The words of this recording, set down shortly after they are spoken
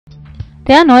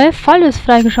Der neue Fall ist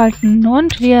freigeschalten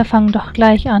und wir fangen doch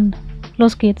gleich an.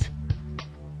 Los geht's.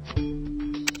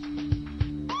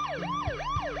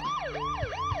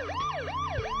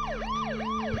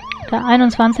 Der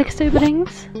 21.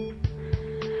 übrigens.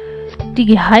 Die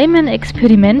geheimen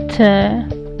Experimente.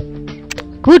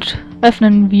 Gut,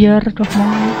 öffnen wir doch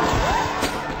mal.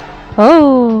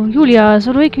 Oh, Julia,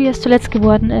 so ruhig wie es zuletzt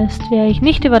geworden ist, wäre ich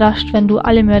nicht überrascht, wenn du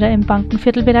alle Mörder im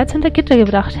Bankenviertel bereits hinter Gitter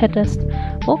gebracht hättest.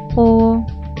 Oh oh.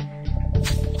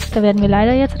 Da werden wir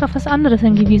leider jetzt auf was anderes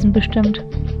hingewiesen, bestimmt.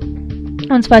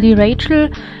 Und zwar die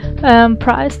Rachel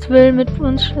Price will mit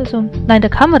uns... Also, nein, der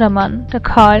Kameramann, der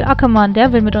Karl Ackermann,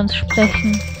 der will mit uns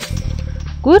sprechen.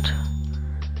 Gut.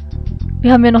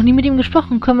 Wir haben ja noch nie mit ihm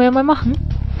gesprochen, können wir ja mal machen.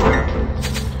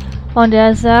 Und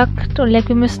er sagt, oh leck,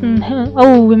 wir müssen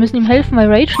ihm helfen, weil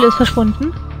Rachel ist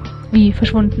verschwunden. Wie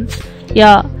verschwunden?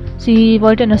 Ja, sie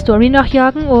wollte einer Story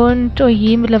nachjagen und oh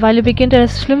je, mittlerweile beginnt er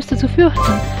das Schlimmste zu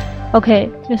fürchten.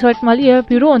 Okay, wir sollten mal ihr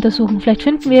Büro untersuchen. Vielleicht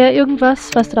finden wir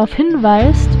irgendwas, was darauf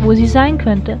hinweist, wo sie sein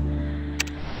könnte.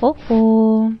 Oh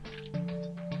oh.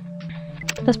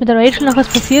 Dass mit der Rachel noch was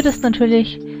passiert ist,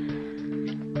 natürlich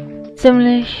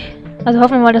ziemlich... Also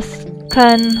hoffen wir mal, dass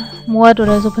kein Mord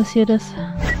oder so passiert ist.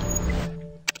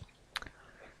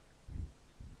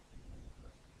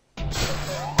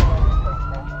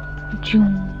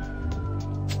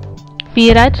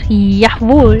 Bereit?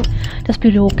 Jawohl! Das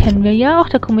Büro kennen wir ja auch.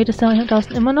 Der Komet ist da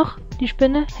draußen immer noch. Die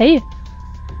Spinne. Hey!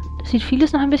 Das sieht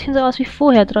vieles noch ein bisschen so aus wie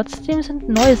vorher. Trotzdem sind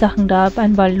neue Sachen da.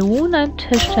 Ein Ballon, ein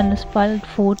Tischtennisball, ein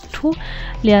Foto,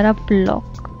 leerer Block.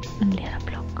 Ein leerer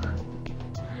Block.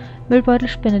 Müllbeutel,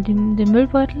 Spinne. Den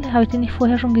Müllbeutel, habe ich den nicht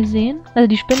vorher schon gesehen? Also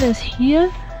die Spinne ist hier.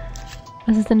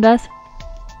 Was ist denn das?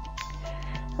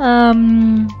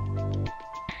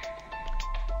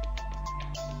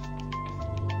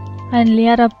 Ein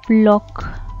leerer Block.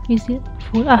 Wie sieht...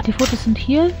 Ach, die Fotos sind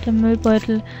hier. Der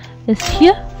Müllbeutel ist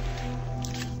hier.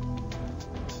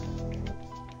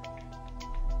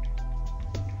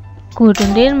 Gut,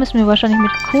 und den müssen wir wahrscheinlich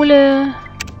mit Kohle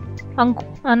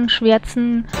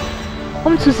anschwärzen,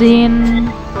 um zu sehen,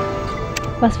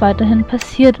 was weiterhin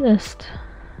passiert ist.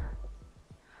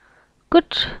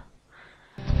 Gut.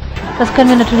 Das können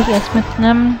wir natürlich erst mit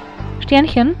einem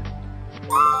Sternchen.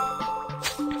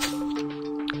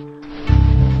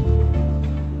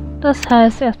 Das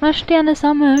heißt, erstmal Sterne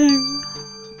sammeln.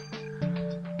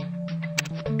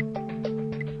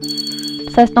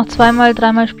 Das heißt, noch zweimal,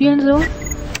 dreimal spielen so.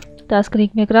 Das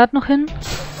kriegen wir gerade noch hin.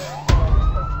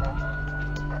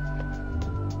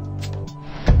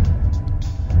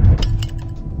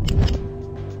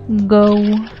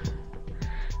 Go.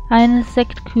 Ein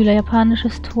Sektkühler,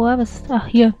 japanisches Tor. Was ist... Ach,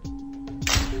 hier.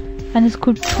 Eine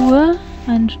Skulptur.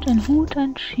 Ein Hut,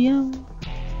 ein Schirm.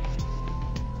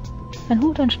 Ein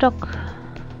Hut, ein Stock.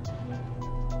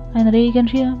 Ein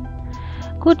Regenschirm.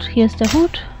 Gut, hier ist der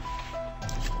Hut.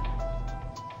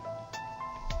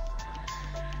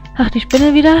 Ach, die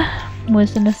Spinne wieder. Wo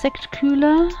ist denn der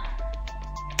Sektkühler?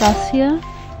 Das hier.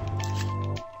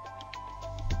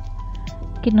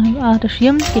 Geht noch... Ah, der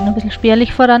Schirm. Geht noch ein bisschen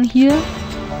spärlich voran hier.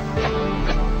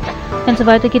 Wenn es so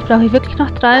weitergeht, brauche ich wirklich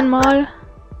noch 3 Mal.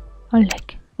 Oh,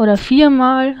 leck. Oder 4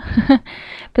 Mal.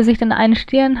 Bis ich dann einen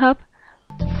Stern habe.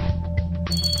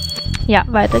 Ja,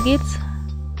 weiter geht's.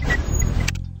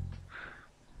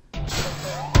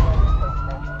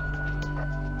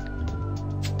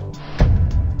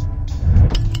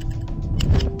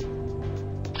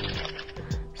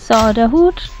 So, der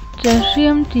Hut, der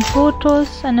Schirm, die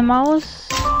Fotos, eine Maus,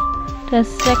 der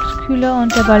Sektkühler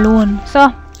und der Ballon. So,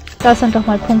 das sind doch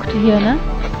mal Punkte hier, ne?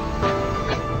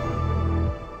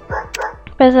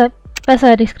 Besser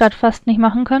hätte ich es gerade fast nicht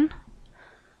machen können.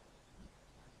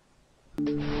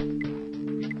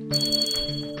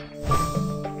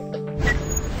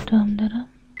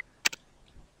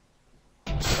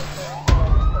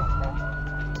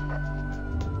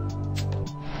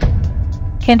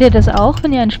 Kennt ihr das auch,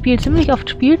 wenn ihr ein Spiel ziemlich oft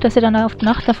spielt, dass ihr dann auf die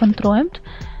Nacht davon träumt?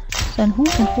 So ein Hut,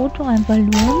 ein Foto, ein Ballon,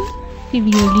 die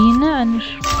Violine, eine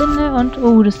Spinne und...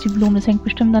 Oh, das ist die Blume, das hängt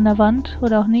bestimmt an der Wand.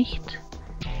 Oder auch nicht.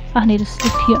 Ach nee, das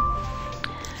liegt hier.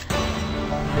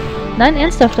 Nein,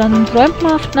 ernsthaft, dann träumt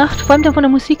man auf die Nacht, vor allem dann von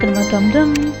der Musik immer.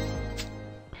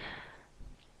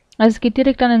 Also es geht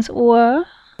direkt dann ins Ohr.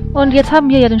 Und jetzt haben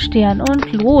wir ja den Stern.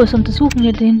 Und los, untersuchen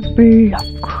wir den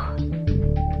Block.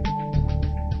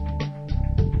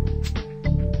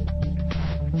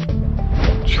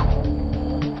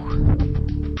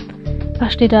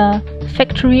 Was steht da?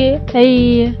 Factory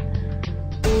A.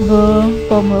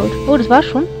 Bomb Road. Oh, das war's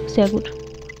schon? Sehr gut.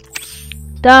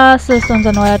 Das ist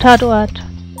unser neuer Tatort.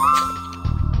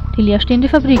 Die leerstehende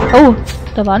Fabrik. Oh,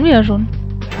 da waren wir ja schon.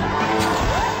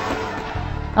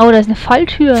 Oh, da ist eine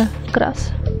Falltür.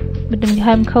 Krass. Mit dem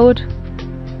geheimen Code.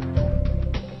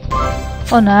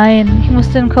 Oh nein, ich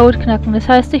muss den Code knacken. Das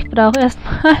heißt, ich brauche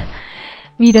erstmal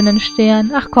wieder einen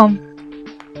Stern. Ach komm.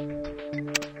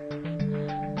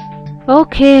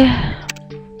 Okay.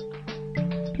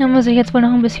 Dann muss ich jetzt wohl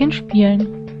noch ein bisschen spielen.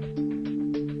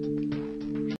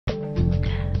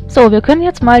 So, wir können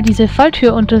jetzt mal diese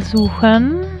Falltür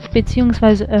untersuchen.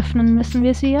 Beziehungsweise öffnen müssen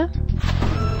wir sie ja.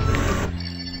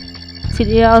 Sieht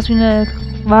eher aus wie eine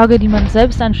Waage, die man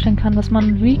selbst einstellen kann, was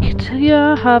man wiegt.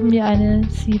 Hier haben wir eine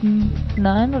 7...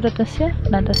 Nein, oder das hier?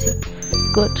 Nein, das hier.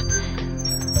 Gut.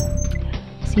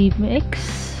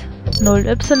 7x,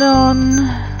 0y,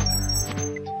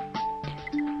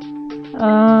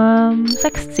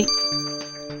 6c.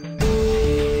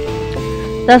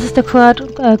 Das ist der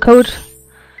Code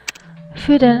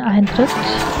für den Eintritt.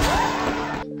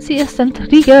 Sie ist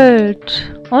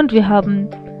entriegelt. Und wir haben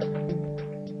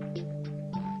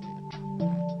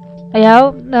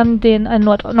einen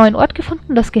neuen Ort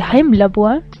gefunden, das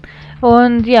Geheimlabor.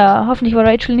 Und ja, hoffentlich war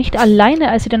Rachel nicht alleine,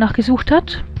 als sie danach gesucht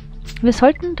hat. Wir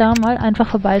sollten da mal einfach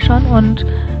vorbeischauen und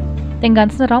den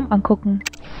ganzen Raum angucken.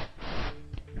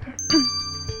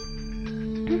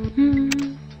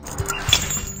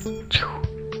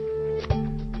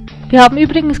 Wir haben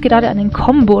übrigens gerade einen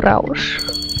Kombo-Rausch.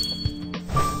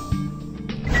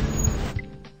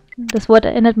 Das Wort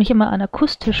erinnert mich immer an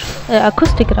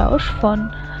Akustikrausch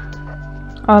von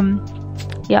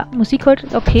ja,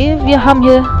 Musikhold. Okay, wir haben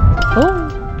hier...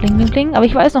 Oh, bling, bling, bling. Aber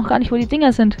ich weiß noch gar nicht, wo die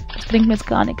Dinger sind. Das bringt mir jetzt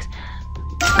gar nichts.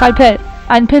 Skalpell,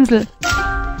 ein Pinsel,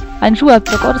 ein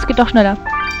Schuhabdruck. Oh, das geht doch schneller.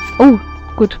 Oh,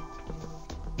 gut.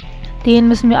 Den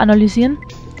müssen wir analysieren.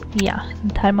 Ja,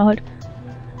 ein Teil mal halt.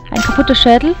 Ein kaputter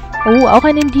Schädel. Oh, auch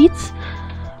ein Indiz.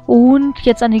 Und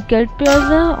jetzt eine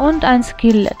Geldbörse und ein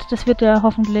Skelett. Das wird ja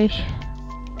hoffentlich...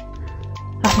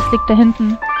 Ach, das liegt da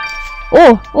hinten.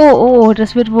 Oh, oh, oh,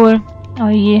 das wird wohl... Oh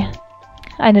je.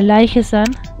 Eine Leiche sein.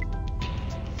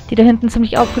 Die da hinten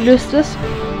ziemlich aufgelöst ist.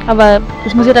 Aber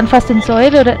das muss ja dann fast in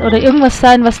Säure oder irgendwas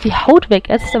sein, was die Haut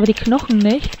wegätzt, aber die Knochen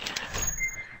nicht.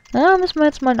 Na, müssen wir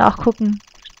jetzt mal nachgucken.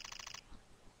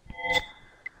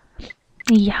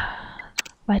 Ja,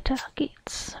 weiter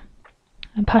geht's.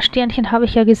 Ein paar Sternchen habe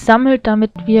ich ja gesammelt,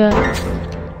 damit wir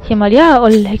hier mal... Ja,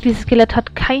 Oleg, dieses Skelett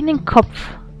hat keinen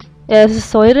Kopf. Ja, es ist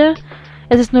Säure.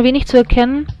 Es ist nur wenig zu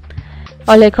erkennen.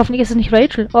 Oleg, hoffentlich ist es nicht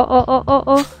Rachel. Oh, oh, oh, oh,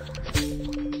 oh.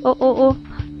 Oh, oh, oh.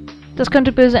 Das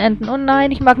könnte böse enden. Oh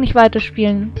nein, ich mag nicht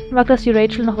weiterspielen. Ich mag, dass die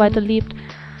Rachel noch weiter lebt.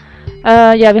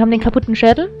 Ja, wir haben den kaputten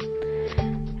Schädel.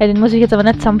 Ja, den muss ich jetzt aber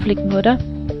nicht zusammenflicken, oder?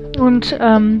 Und,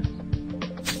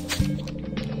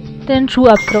 den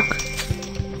Schuhabdruck.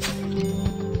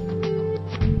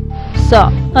 So,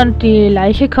 und die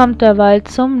Leiche kommt derweil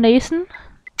zum nächsten.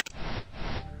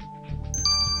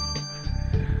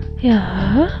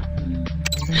 Ja.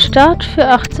 Start für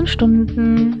 18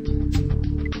 Stunden.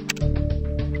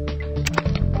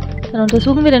 Dann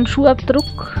untersuchen wir den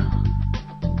Schuhabdruck.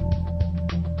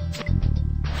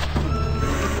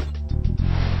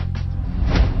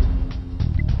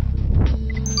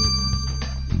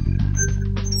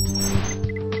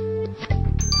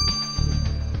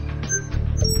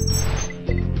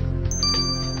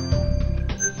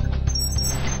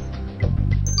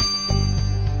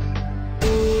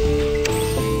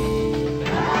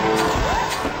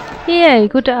 Yay,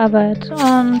 gute Arbeit.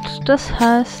 Und das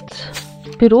heißt,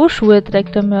 Büroschuhe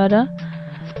trägt der Mörder.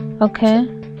 Okay.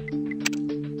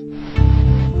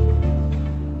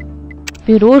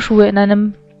 Büroschuhe in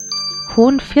einem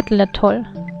hohen Viertel, ja toll.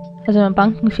 Also in einem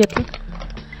Bankenviertel.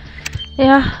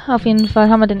 Ja, auf jeden Fall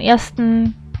haben wir den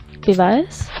ersten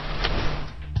Beweis.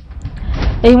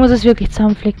 Ich muss es wirklich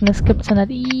zusammenflicken, das gibt's ja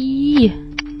nicht. Iiii.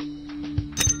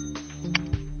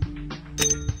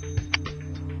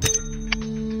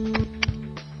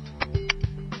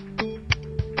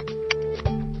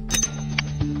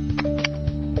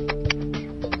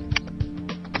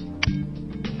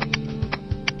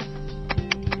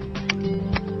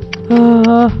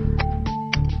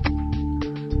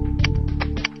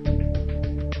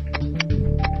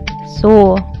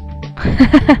 So.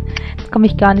 Jetzt komme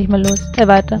ich gar nicht mehr los.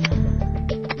 Weiter.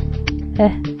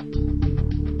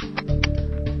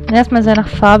 Erstmal nach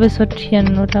Farbe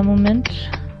sortieren, oder? Moment.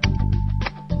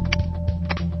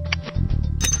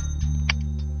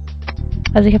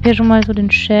 Also ich habe hier schon mal so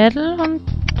den Schädel und...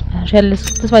 Schädel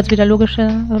ist... Das war jetzt wieder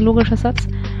logischer Satz.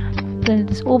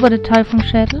 Das obere Teil vom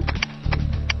Schädel.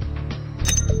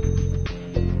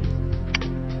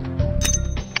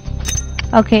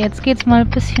 Okay, jetzt geht's mal ein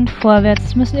bisschen vorwärts.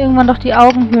 Es müssen irgendwann doch die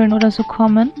Augenhöhlen oder so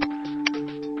kommen.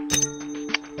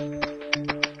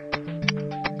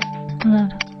 Na,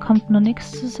 kommt noch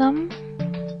nichts zusammen.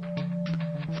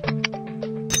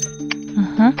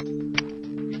 Aha.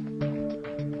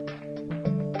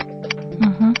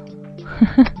 Aha.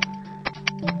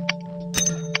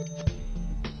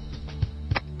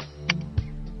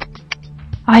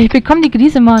 Ah, ich bekomme die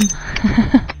Krise, Mann.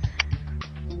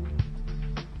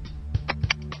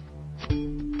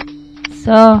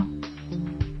 So.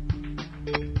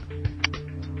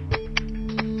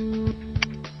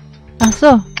 Ach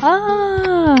so. Ah.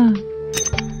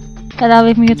 Ja, da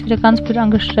habe ich mich jetzt wieder ganz blöd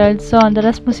angestellt. So, und der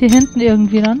Rest muss hier hinten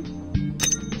irgendwie ran.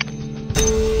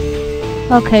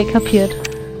 Okay, kapiert.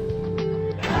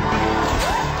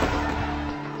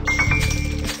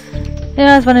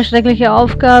 Ja, es war eine schreckliche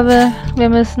Aufgabe. Wir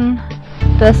müssen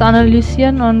das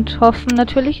analysieren und hoffen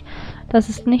natürlich, dass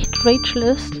es nicht Rachel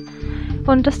ist.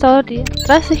 Und das dauert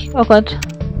 30... Oh Gott.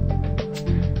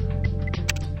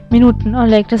 Minuten. Oh,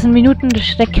 leck. Das sind Minuten des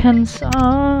Schreckens.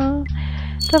 Ah,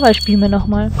 dabei spielen wir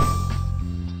nochmal.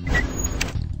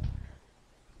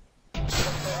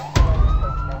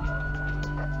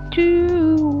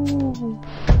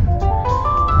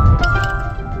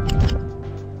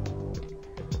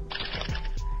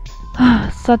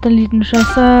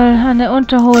 Satellitenschüssel, eine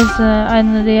Unterhose,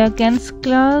 ein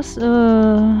Reagenzglas,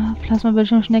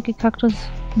 Plasmabildschirm, Schnecke, Kaktus,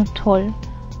 na toll.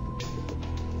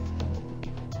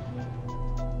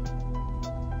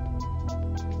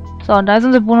 So, und da ist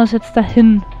unser Bonus jetzt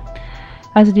dahin.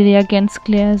 Also die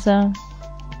Reagenzgläser.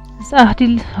 Ach,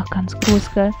 die... Oh, ganz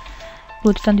groß, geil.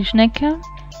 Gut, dann die Schnecke.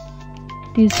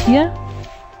 Die ist hier.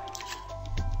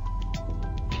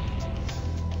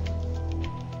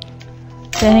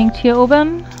 Der hängt hier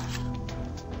oben.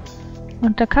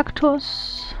 Und der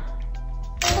Kaktus.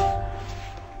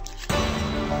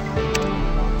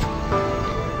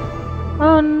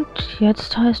 Und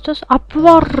jetzt heißt es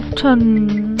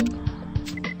abwarten.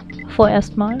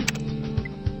 Vorerst mal.